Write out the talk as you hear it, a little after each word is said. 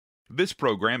This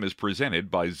program is presented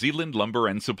by Zeeland Lumber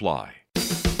and Supply.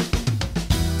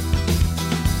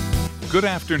 Good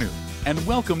afternoon, and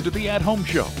welcome to the At Home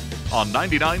Show on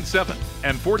 99.7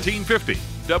 and 1450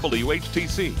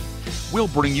 WHTC. We'll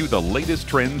bring you the latest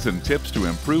trends and tips to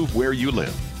improve where you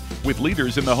live with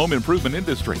leaders in the home improvement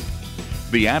industry.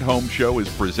 The At Home Show is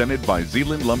presented by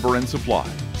Zeeland Lumber and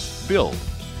Supply. Build,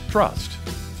 trust.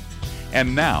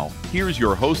 And now, here's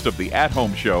your host of the At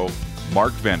Home Show,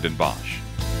 Mark Vandenbosch.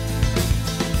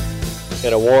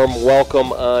 And a warm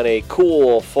welcome on a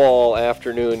cool fall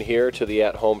afternoon here to the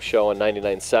At Home Show on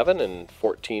 99.7 and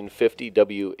 1450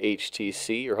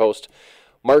 WHTC. Your host,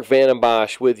 Mark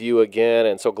Vandenbosch, with you again,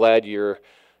 and so glad you're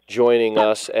joining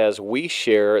us as we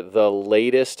share the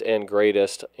latest and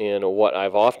greatest in what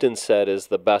I've often said is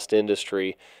the best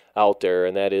industry out there,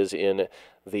 and that is in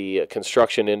the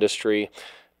construction industry.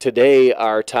 Today,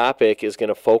 our topic is going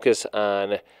to focus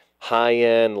on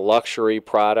high-end luxury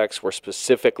products. We're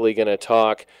specifically going to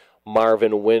talk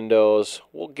Marvin windows.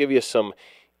 We'll give you some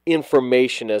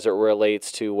information as it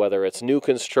relates to whether it's new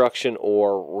construction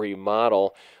or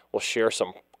remodel. We'll share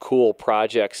some cool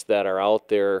projects that are out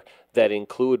there that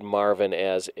include Marvin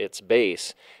as its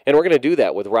base. And we're going to do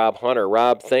that with Rob Hunter.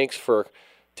 Rob, thanks for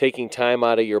taking time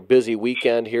out of your busy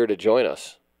weekend here to join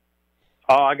us.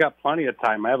 Oh, I got plenty of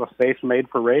time. I have a face made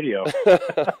for radio.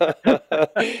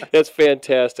 That's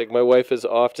fantastic. My wife has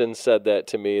often said that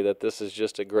to me, that this is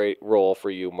just a great role for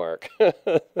you, Mark.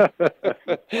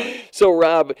 So,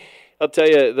 Rob, I'll tell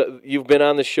you, you've been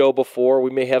on the show before.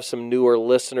 We may have some newer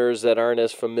listeners that aren't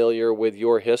as familiar with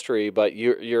your history, but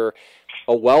you're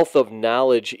a wealth of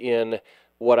knowledge in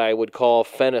what I would call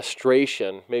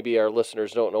fenestration. Maybe our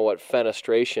listeners don't know what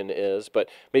fenestration is, but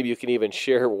maybe you can even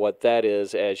share what that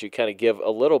is as you kind of give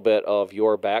a little bit of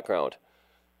your background.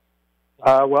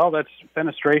 Well,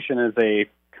 fenestration is a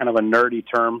kind of a nerdy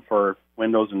term for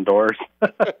windows and doors.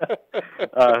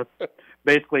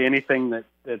 Basically anything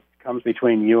that comes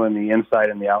between you and the inside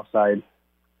and the outside.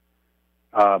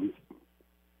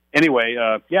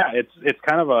 It's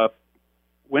kind of a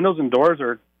windows and doors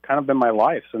are kind of been my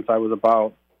life since I was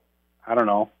about,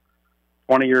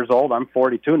 20 years old. I'm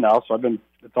 42 now, so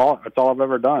it's all I've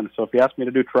ever done. So if you ask me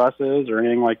to do trusses or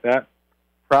anything like that,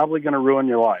 probably going to ruin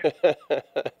your life.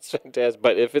 That's fantastic.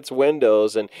 But if it's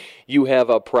windows and you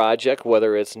have a project,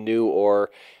 whether it's new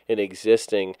or an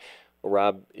existing,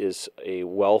 Rob is a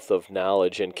wealth of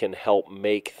knowledge and can help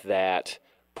make that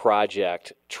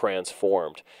project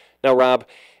transformed. Now, Rob,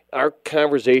 our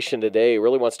conversation today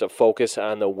really wants to focus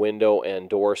on the window and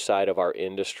door side of our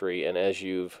industry, and as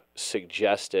you've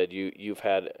suggested, you've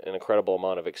had an incredible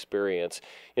amount of experience.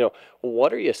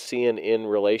 What are you seeing in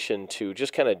relation to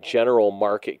just kind of general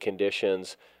market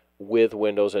conditions with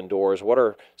windows and doors? What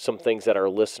are some things that our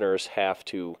listeners have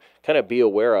to kind of be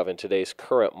aware of in today's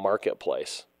current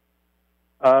marketplace?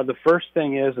 The first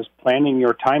thing is planning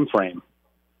your time frame.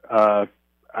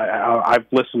 I've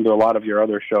listened to a lot of your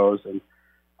other shows, and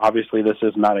obviously, this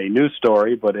is not a news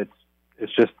story, but it's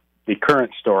just the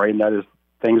current story, and that is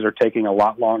things are taking a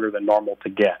lot longer than normal to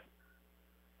get.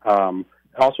 It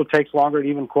also takes longer to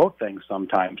even quote things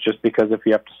sometimes, just because if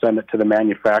you have to send it to the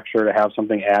manufacturer to have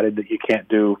something added that you can't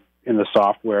do in the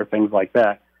software, things like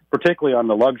that, particularly on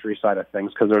the luxury side of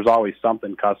things, because there's always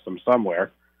something custom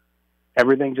somewhere.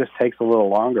 Everything just takes a little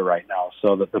longer right now,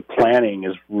 so that the planning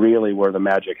is really where the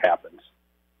magic happens.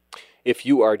 If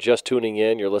you are just tuning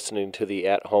in, you're listening to the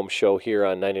At Home Show here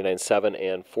on 99.7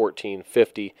 and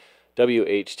 1450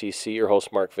 WHTC. Your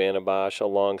host, Mark Vandenbosch,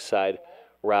 alongside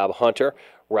Rob Hunter.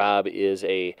 Rob is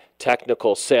a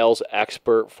technical sales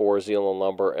expert for Zeeland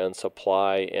Lumber and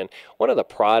Supply. And one of the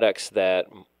products that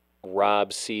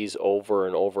Rob sees over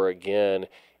and over again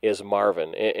is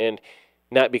Marvin. And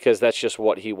not because that's just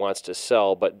what he wants to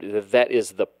sell, but that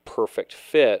is the perfect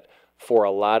fit for a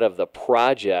lot of the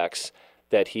projects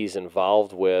that he's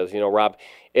involved with. Rob,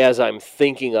 as I'm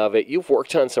thinking of it, you've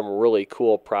worked on some really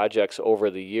cool projects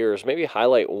over the years. Maybe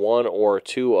highlight one or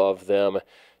two of them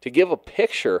to give a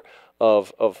picture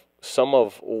of some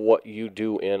of what you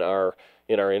do in our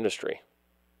industry.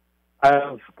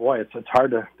 It's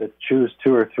hard to choose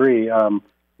two or three. One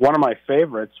of my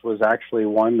favorites was actually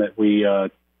one that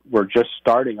we're just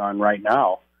starting on right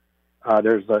now.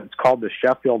 It's called the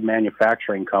Sheffield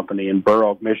Manufacturing Company in Burr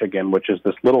Oak, Michigan, which is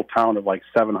this little town of like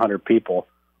 700 people,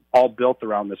 all built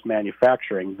around this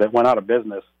manufacturing that went out of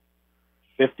business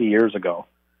 50 years ago.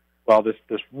 Well, this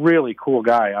really cool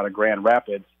guy out of Grand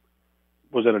Rapids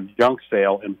was at a junk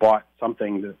sale and bought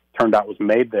something that turned out was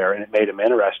made there, and it made him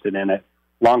interested in it.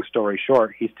 Long story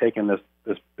short, he's taken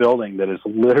this building that is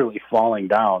literally falling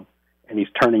down, and he's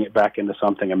turning it back into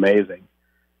something amazing.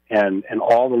 and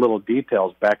all the little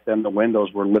details. Back then, the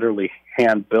windows were literally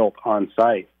hand built on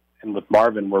site, and with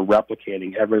Marvin, we're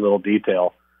replicating every little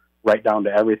detail, right down to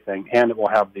everything, and it will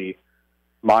have the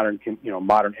modern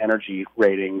energy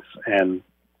ratings and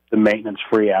the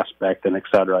maintenance-free aspect, and et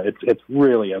cetera. It's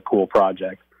really a cool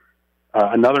project.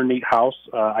 Another neat house.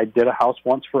 I did a house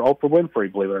once for Oprah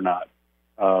Winfrey, believe it or not.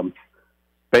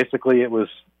 Basically, it was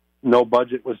no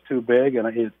budget was too big,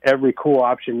 and every cool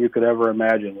option you could ever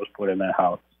imagine was put in that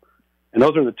house. And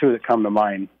those are the two that come to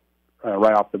mind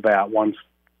right off the bat. One's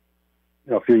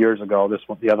a few years ago. This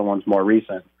one, the other one's more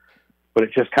recent. But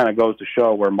it just kind of goes to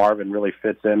show where Marvin really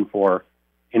fits in for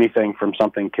anything from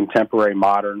something contemporary,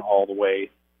 modern, all the way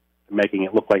to making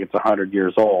it look like it's 100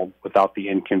 years old without the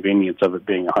inconvenience of it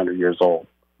being 100 years old.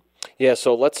 Yeah,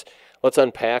 so let's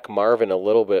unpack Marvin a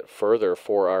little bit further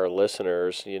for our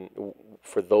listeners.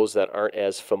 For those that aren't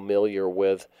as familiar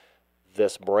with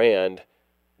this brand,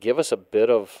 give us a bit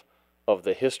of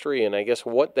the history and I guess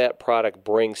what that product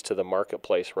brings to the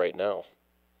marketplace right now.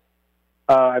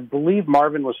 I believe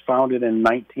Marvin was founded in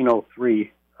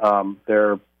 1903. I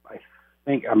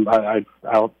think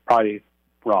I'll probably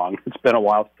wrong. It's been a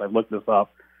while since I've looked this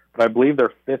up, but I believe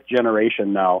they're fifth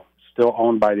generation now, still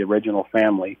owned by the original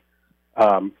family.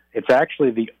 It's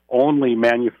actually the only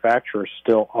manufacturer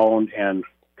still owned and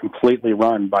completely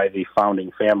run by the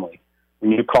founding family.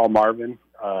 When you call Marvin,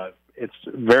 it's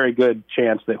a very good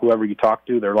chance that whoever you talk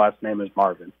to, their last name is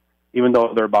Marvin, even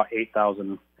though they're about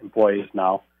 8,000 employees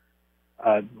now.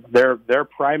 Their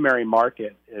primary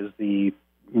market is the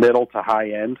middle to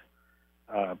high end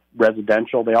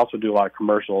residential. They also do a lot of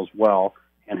commercial as well,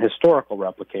 and historical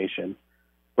replication.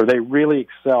 Where they really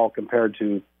excel compared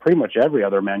to pretty much every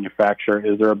other manufacturer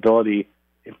is their ability.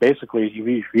 Basically,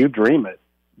 if you dream it,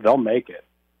 they'll make it.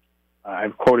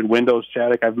 I've quoted Windows,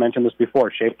 Chaddock. I've mentioned this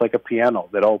before, shaped like a piano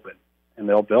that open, and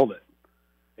they'll build it.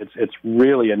 It's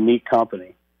really a neat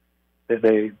company.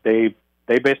 They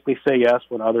basically say yes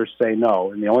when others say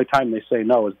no, and the only time they say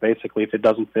no is basically if it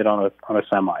doesn't fit on a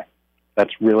semi.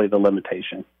 That's really the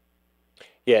limitation.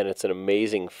 Yeah, and it's an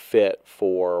amazing fit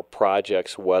for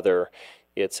projects, whether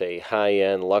it's a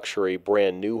high-end luxury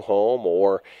brand new home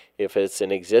or if it's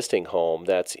an existing home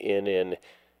that's in an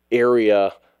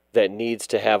area that needs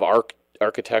to have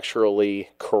architecturally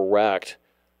correct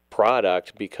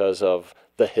product because of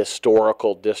the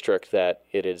historical district that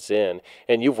it is in.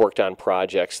 And you've worked on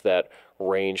projects that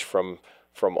range from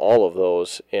all of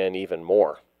those and even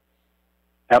more.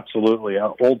 Absolutely.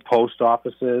 Old post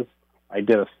offices. I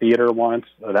did a theater once.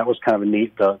 That was kind of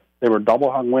neat. They were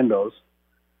double-hung windows,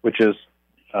 which is,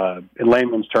 in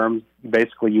layman's terms,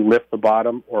 basically you lift the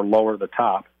bottom or lower the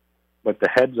top, but the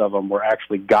heads of them were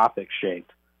actually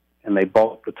Gothic-shaped, and they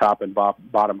both the top and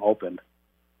bottom opened.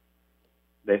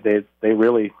 They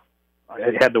really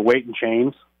had the weight and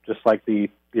chains, just like the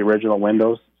original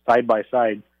windows, side by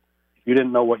side. If you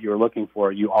didn't know what you were looking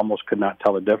for, you almost could not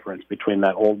tell the difference between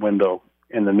that old window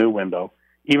and the new window,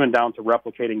 even down to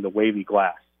replicating the wavy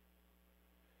glass.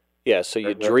 Yeah, so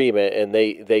you dream it, and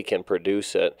they can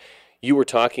produce it. You were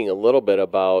talking a little bit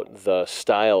about the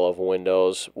style of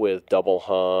windows with double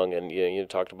hung, and you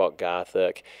talked about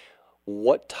Gothic.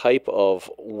 What type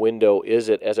of window is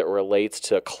it as it relates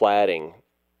to cladding,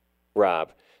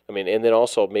 Rob? I mean, and then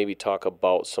also maybe talk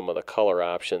about some of the color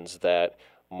options that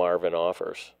Marvin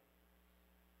offers.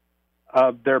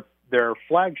 Their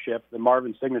flagship, the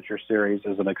Marvin Signature Series,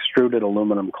 is an extruded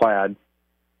aluminum clad.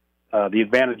 The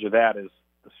advantage of that is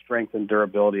the strength and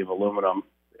durability of aluminum.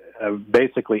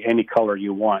 Basically, any color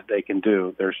you want, they can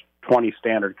do. There's 20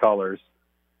 standard colors.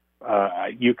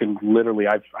 You can literally,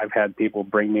 I've had people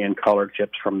bring me in color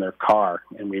chips from their car,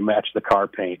 and we match the car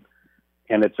paint.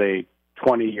 And it's a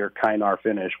 20-year Kynar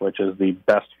finish, which is the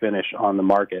best finish on the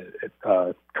market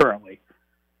currently.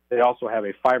 They also have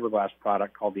a fiberglass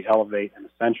product called the Elevate and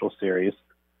Essential Series,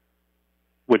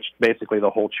 which basically the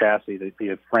whole chassis,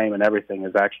 the frame and everything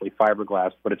is actually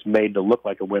fiberglass, but it's made to look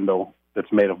like a window that's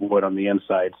made of wood on the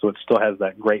inside. So it still has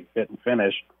that great fit and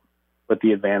finish, but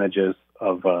the advantages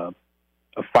of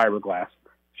fiberglass.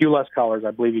 A few less colors.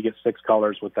 I believe you get 6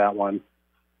 colors with that one.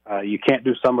 You can't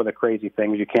do some of the crazy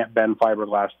things. You can't bend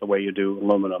fiberglass the way you do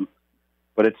aluminum,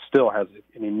 but it still has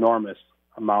an enormous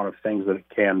amount of things that it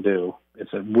can do.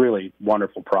 It's a really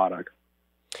wonderful product.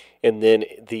 And then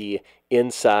the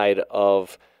inside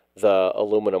of the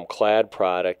aluminum clad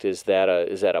product, is that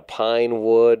a pine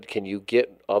wood? Can you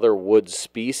get other wood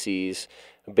species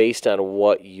based on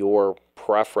what your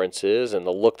preference is and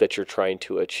the look that you're trying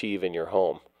to achieve in your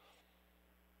home?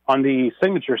 On the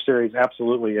Signature Series,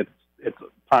 absolutely, it's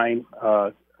pine.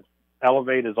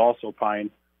 Elevate is also pine.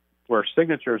 Where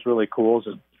Signature is really cool is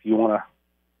if you want to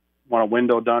want a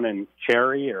window done in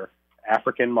cherry or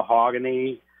African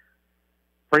mahogany,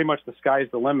 pretty much the sky's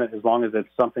the limit as long as it's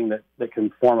something that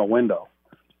can form a window.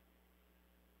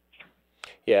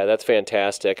 Yeah, that's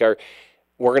fantastic.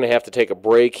 We're going to have to take a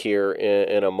break here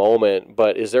in a moment,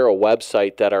 but is there a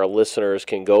website that our listeners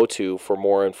can go to for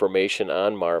more information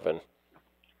on Marvin?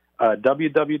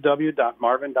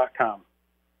 www.marvin.com.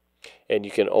 And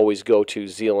you can always go to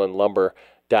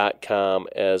zealandlumber.com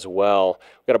as well.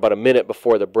 We've got about a minute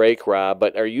before the break, Rob,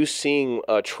 but are you seeing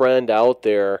a trend out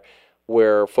there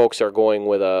where folks are going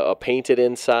with a painted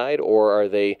inside, or are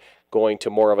they going to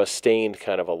more of a stained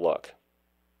kind of a look?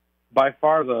 By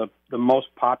far, the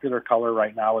most popular color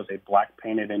right now is a black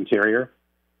painted interior.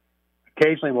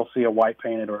 Occasionally, we'll see a white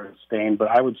painted or a stained, but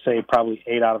I would say probably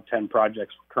 8 out of 10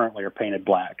 projects currently are painted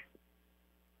black.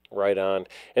 Right on.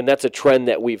 And that's a trend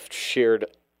that we've shared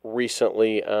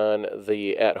recently on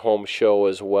the At Home show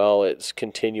as well. It's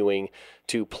continuing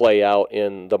to play out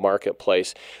in the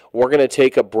marketplace. We're going to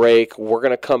take a break. We're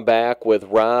going to come back with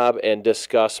Rob and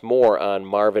discuss more on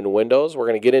Marvin Windows. We're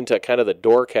going to get into kind of the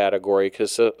door category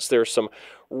because there's some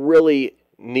really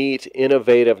neat,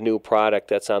 innovative new product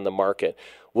that's on the market.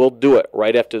 We'll do it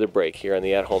right after the break here on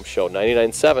the At Home show,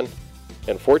 99.7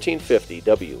 and 1450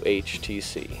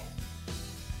 WHTC.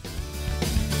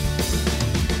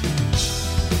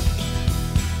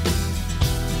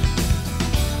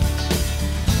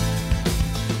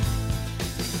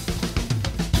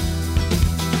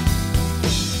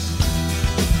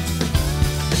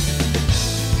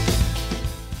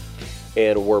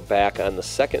 And we're back on the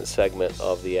second segment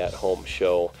of the At Home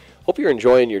show. Hope you're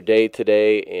enjoying your day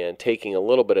today and taking a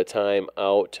little bit of time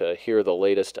out to hear the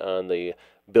latest on the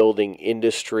building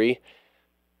industry.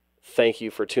 Thank you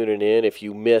for tuning in. If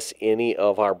you miss any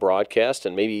of our broadcast,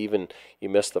 and maybe even you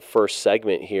missed the first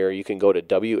segment here, you can go to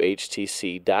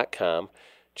WHTC.com,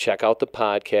 check out the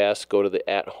podcast, go to the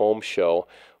At Home show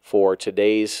for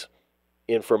today's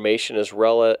information as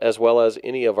well as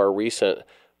any of our recent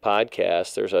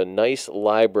podcast. There's a nice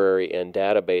library and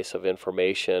database of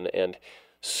information, and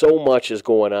so much is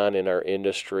going on in our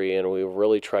industry, and we've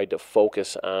really tried to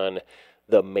focus on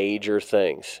the major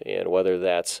things, and whether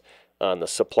that's on the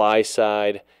supply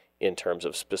side in terms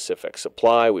of specific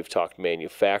supply, we've talked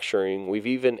manufacturing, we've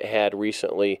even had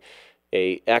recently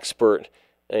an expert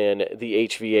in the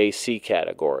HVAC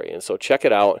category, and so check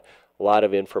it out. A lot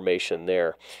of information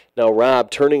there. Now,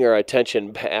 Rob, turning our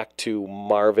attention back to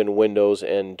Marvin Windows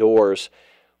and Doors,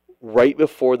 right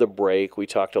before the break, we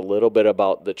talked a little bit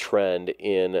about the trend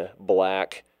in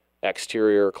black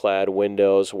exterior clad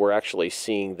windows. We're actually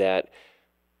seeing that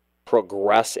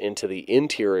progress into the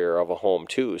interior of a home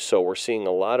too. So we're seeing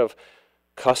a lot of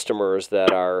customers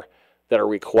that are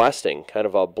requesting kind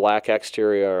of a black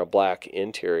exterior and a black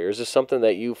interior. Is this something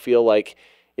that you feel like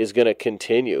is going to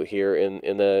continue here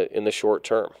in the short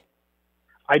term?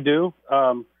 I do.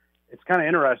 It's kind of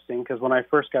interesting because when I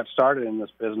first got started in this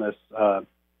business, I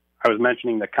was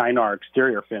mentioning the Kynar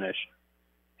exterior finish.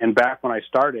 And back when I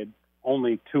started,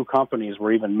 only 2 companies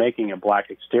were even making a black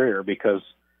exterior because,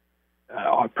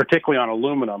 particularly on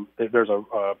aluminum, there's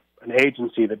an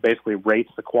agency that basically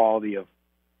rates the quality of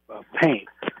paint.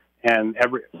 And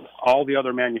all the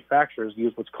other manufacturers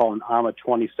use what's called an AMA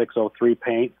 2603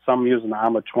 paint. Some use an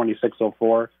AMA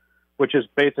 2604, which is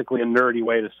basically a nerdy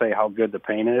way to say how good the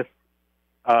paint is.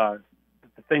 The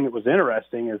thing that was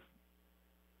interesting is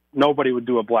nobody would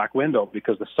do a black window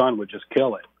because the sun would just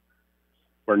kill it.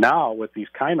 Where now, with these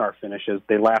Kynar finishes,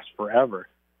 they last forever.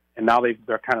 And now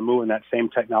they're kind of moving that same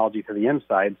technology to the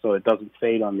inside so it doesn't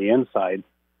fade on the inside.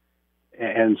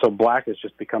 And so black is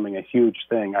just becoming a huge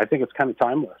thing. I think it's kind of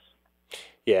timeless.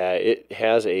 Yeah, it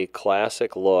has a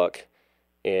classic look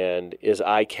and is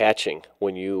eye-catching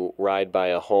when you ride by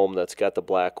a home that's got the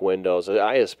black windows.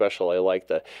 I especially like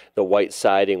the white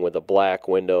siding with the black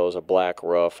windows, a black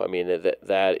roof. I mean,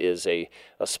 that is a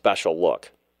special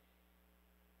look.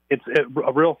 It's a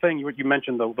real thing. You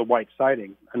mentioned the white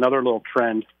siding. Another little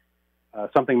trend,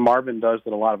 something Marvin does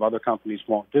that a lot of other companies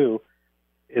won't do,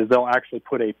 is they'll actually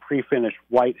put a pre-finished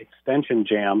white extension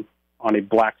jamb on a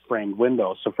black framed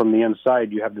window. So from the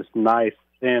inside, you have this nice,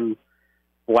 thin,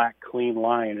 black, clean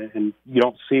line, and you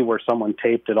don't see where someone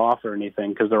taped it off or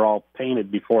anything because they're all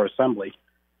painted before assembly.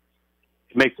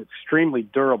 It makes it extremely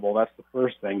durable. That's the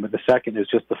first thing. But the second is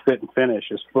just the fit and finish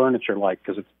is furniture-like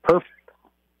because it's perfect.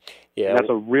 Yeah, and that's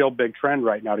a real big trend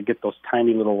right now to get those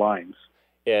tiny little lines.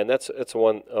 Yeah, and that's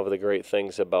one of the great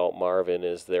things about Marvin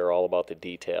is they're all about the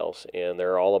details, and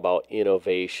they're all about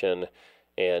innovation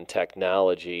and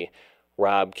technology.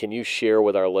 Rob, can you share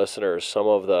with our listeners some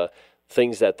of the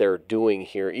things that they're doing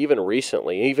here, even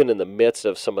recently, even in the midst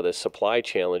of some of the supply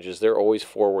challenges, they're always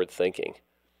forward thinking.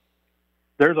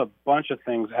 There's a bunch of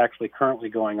things actually currently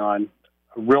going on.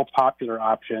 A real popular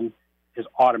option is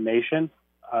automation.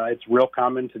 It's real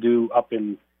common to do up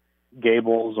in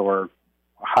gables or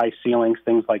high ceilings,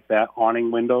 things like that,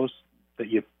 awning windows that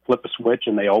you flip a switch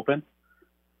and they open.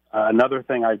 Another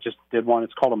thing, I just did one,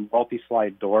 it's called a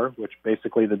multi-slide door, which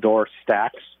basically the door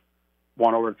stacks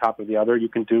one over the top of the other. You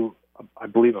can do, I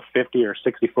believe, a 50 or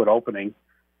 60-foot opening.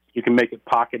 You can make it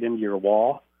pocket into your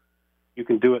wall. You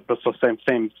can do it, but so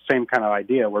same kind of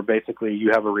idea, where basically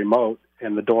you have a remote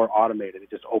and the door automated. It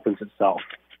just opens itself.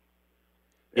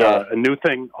 Yeah. A new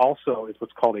thing also is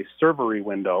what's called a servery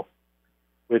window,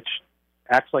 which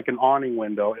acts like an awning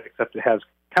window, except it has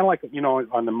kind of like, you know,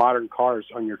 on the modern cars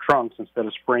on your trunks, instead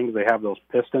of springs, they have those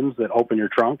pistons that open your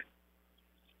trunk.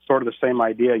 Sort of the same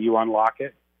idea. You unlock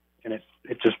it, and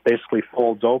it just basically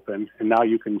folds open, and now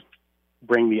you can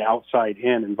bring the outside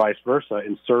in and vice versa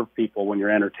and serve people when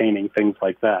you're entertaining, things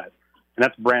like that. And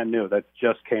that's brand new. That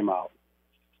just came out.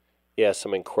 Yeah,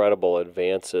 some incredible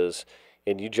advances.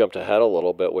 And you jumped ahead a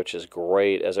little bit, which is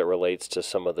great as it relates to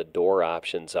some of the door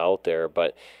options out there.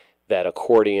 But that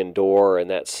accordion door and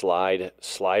that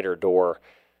slider door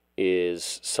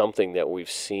is something that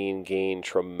we've seen gain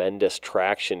tremendous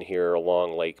traction here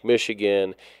along Lake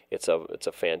Michigan. It's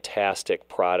a fantastic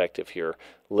product if you're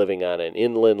living on an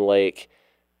inland lake.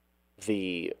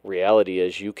 The reality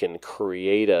is you can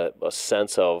create a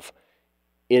sense of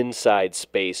inside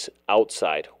space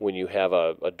outside when you have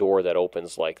a door that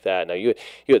opens like that. Now, you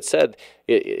had said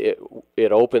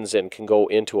it opens and can go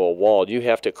into a wall. You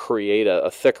have to create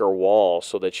a thicker wall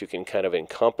so that you can kind of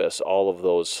encompass all of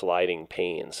those sliding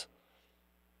panes.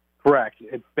 Correct.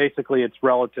 It's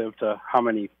relative to how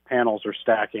many panels are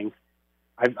stacking.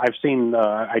 I've seen,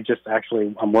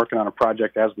 I'm working on a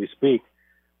project as we speak,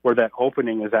 where that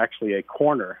opening is actually a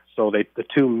corner. So the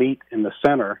two meet in the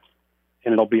center,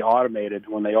 and it'll be automated.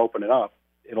 When they open it up,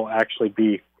 it'll actually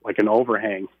be like an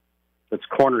overhang that's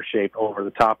corner shaped over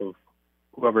the top of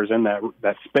whoever's in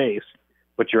that space,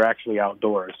 but you're actually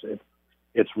outdoors.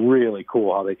 It's really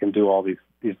cool how they can do all these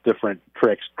different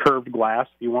tricks. Curved glass,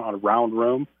 if you want a round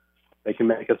room, they can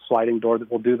make a sliding door that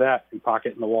will do that and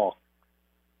pocket in the wall.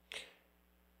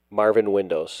 Marvin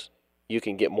Windows. You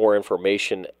can get more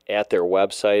information at their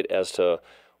website as to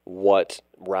what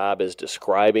Rob is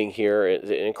describing here. It's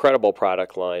an incredible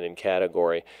product line and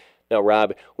category. Now,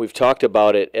 Rob, we've talked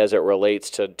about it as it relates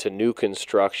to new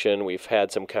construction. We've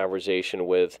had some conversation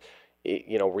with,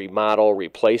 remodel,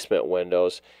 replacement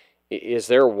windows. Is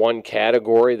there one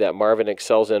category that Marvin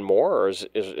excels in more, or is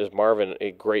Marvin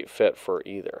a great fit for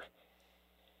either?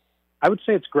 I would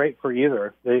say it's great for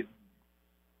either.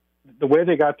 The way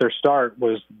they got their start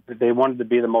was that they wanted to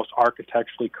be the most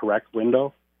architecturally correct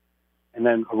window. And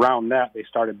then around that, they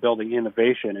started building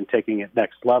innovation and taking it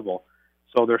next level.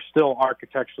 So they're still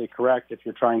architecturally correct if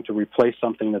you're trying to replace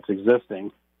something that's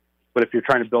existing. But if you're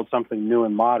trying to build something new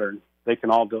and modern, they can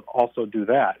also do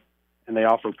that. And they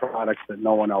offer products that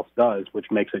no one else does, which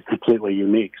makes it completely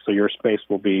unique. So your space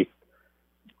will be,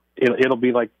 it'll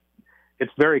be like,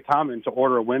 it's very common to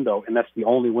order a window, and that's the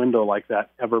only window like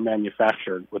that ever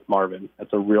manufactured with Marvin.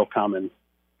 That's a real common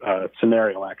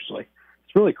scenario, actually.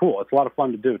 It's really cool. It's a lot of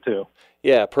fun to do, too.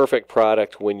 Yeah, perfect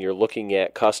product when you're looking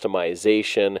at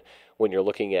customization, when you're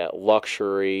looking at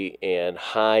luxury and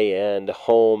high-end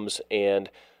homes and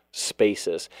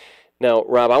spaces. Now,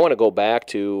 Rob, I want to go back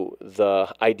to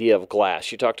the idea of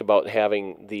glass. You talked about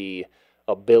having the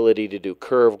ability to do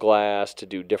curved glass, to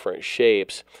do different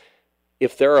shapes.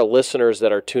 If there are listeners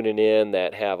that are tuning in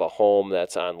that have a home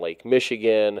that's on Lake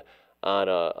Michigan, on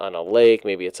a lake,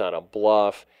 maybe it's on a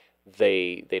bluff,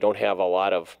 they don't have a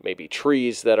lot of maybe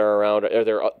trees that are around. Are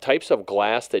there types of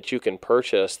glass that you can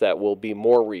purchase that will be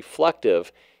more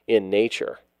reflective in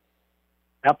nature?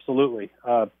 Absolutely.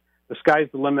 The sky's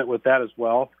the limit with that as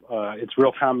well. It's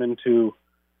real common to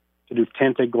do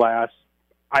tinted glass.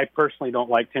 I personally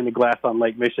don't like tinted glass on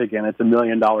Lake Michigan. It's $1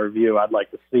 million view. I'd like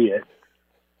to see it.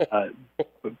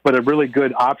 But a really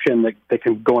good option that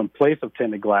can go in place of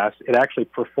tinted glass, it actually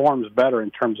performs better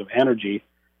in terms of energy,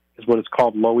 is what is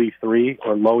called Low E3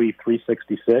 or Low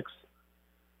E366.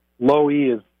 Low E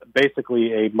is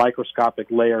basically a microscopic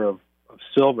layer of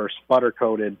silver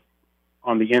sputter-coated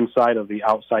on the inside of the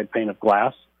outside pane of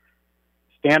glass.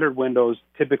 Standard windows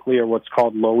typically are what's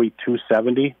called Low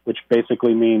E270, which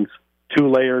basically means 2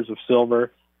 layers of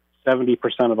silver, 70%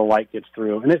 of the light gets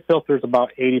through, and it filters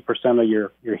about 80% of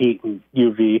your heat and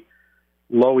UV.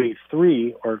 Low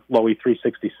E3 or Low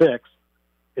E366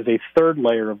 is a third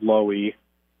layer of Low E.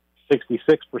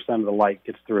 66% of the light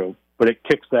gets through, but it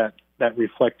kicks that that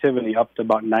reflectivity up to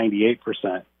about 98%.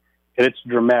 And it's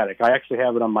dramatic. I actually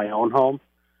have it on my own home.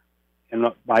 And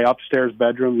my upstairs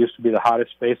bedroom used to be the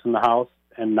hottest space in the house,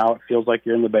 and now it feels like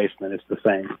you're in the basement. It's the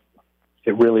same.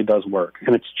 It really does work.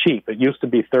 And it's cheap. It used to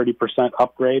be 30%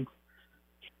 upgrade.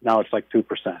 Now it's like 2%.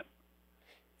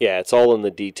 Yeah, it's all in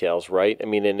the details, right? I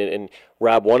mean, and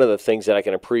Rob, one of the things that I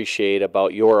can appreciate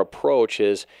about your approach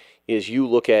is you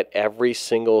look at every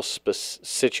single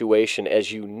situation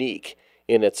as unique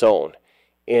in its own.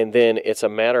 And then it's a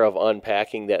matter of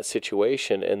unpacking that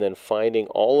situation and then finding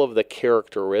all of the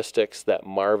characteristics that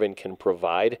Marvin can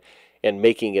provide and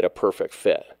making it a perfect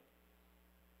fit.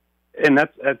 And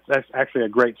that's actually a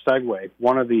great segue.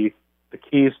 One of the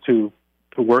keys to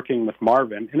working with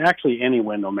Marvin, and actually any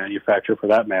window manufacturer for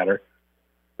that matter,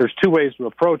 there's two ways to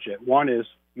approach it. One is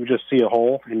you just see a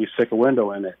hole and you stick a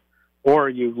window in it. Or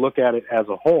you look at it as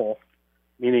a whole,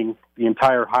 meaning the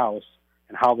entire house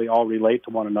and how they all relate to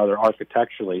one another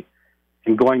architecturally,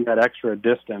 and going that extra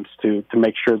distance to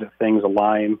make sure that things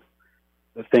align,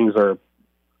 that things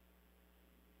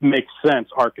make sense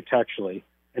architecturally.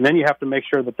 And then you have to make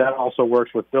sure that also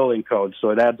works with building codes, so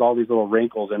it adds all these little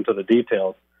wrinkles into the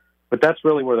details. But that's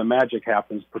really where the magic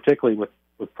happens, particularly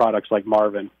with products like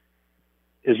Marvin,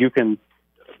 is you can,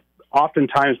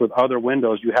 oftentimes with other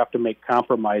windows, you have to make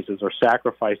compromises or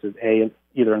sacrifices,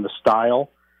 either in the style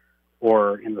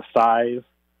or in the size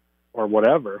or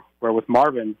whatever, where with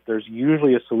Marvin, there's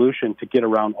usually a solution to get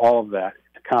around all of that,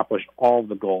 to accomplish all of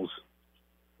the goals,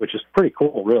 which is pretty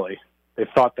cool, really. They've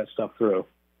thought that stuff through.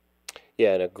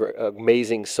 Yeah, and an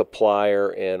amazing supplier,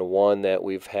 and one that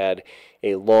we've had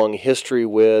a long history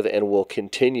with and will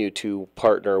continue to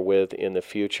partner with in the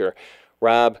future.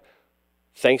 Rob,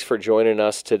 thanks for joining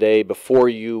us today. Before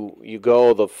you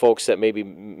go, the folks that maybe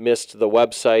missed the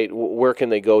website, where can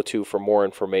they go to for more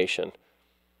information?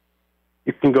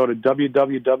 You can go to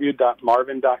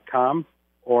www.marvin.com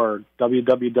or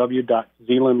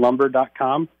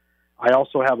www.zeelandlumber.com. I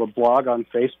also have a blog on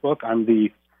Facebook. I'm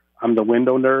the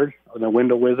window nerd, or the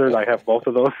window wizard. I have both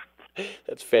of those.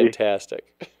 That's fantastic.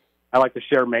 I like to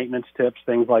share maintenance tips,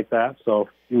 things like that. So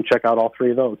you can check out all three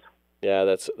of those. Yeah,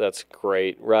 that's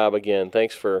great. Rob, again,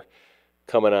 thanks for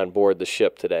coming on board the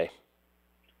ship today.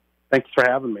 Thanks for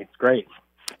having me. It's great.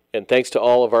 And thanks to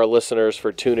all of our listeners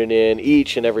for tuning in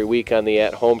each and every week on the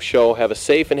At Home Show. Have a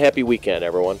safe and happy weekend,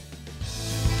 everyone.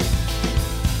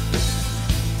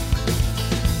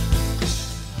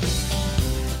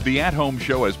 The At Home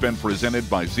Show has been presented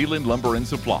by Zeeland Lumber and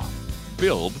Supply.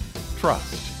 Build,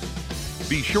 trust.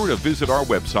 Be sure to visit our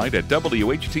website at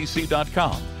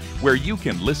WHTC.com, where you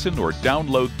can listen or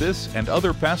download this and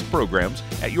other past programs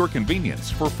at your convenience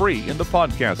for free in the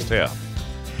podcast tab.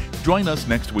 Join us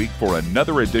next week for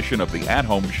another edition of the At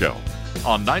Home Show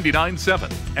on 99.7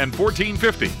 and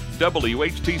 1450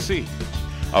 WHTC,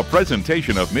 a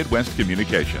presentation of Midwest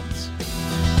Communications.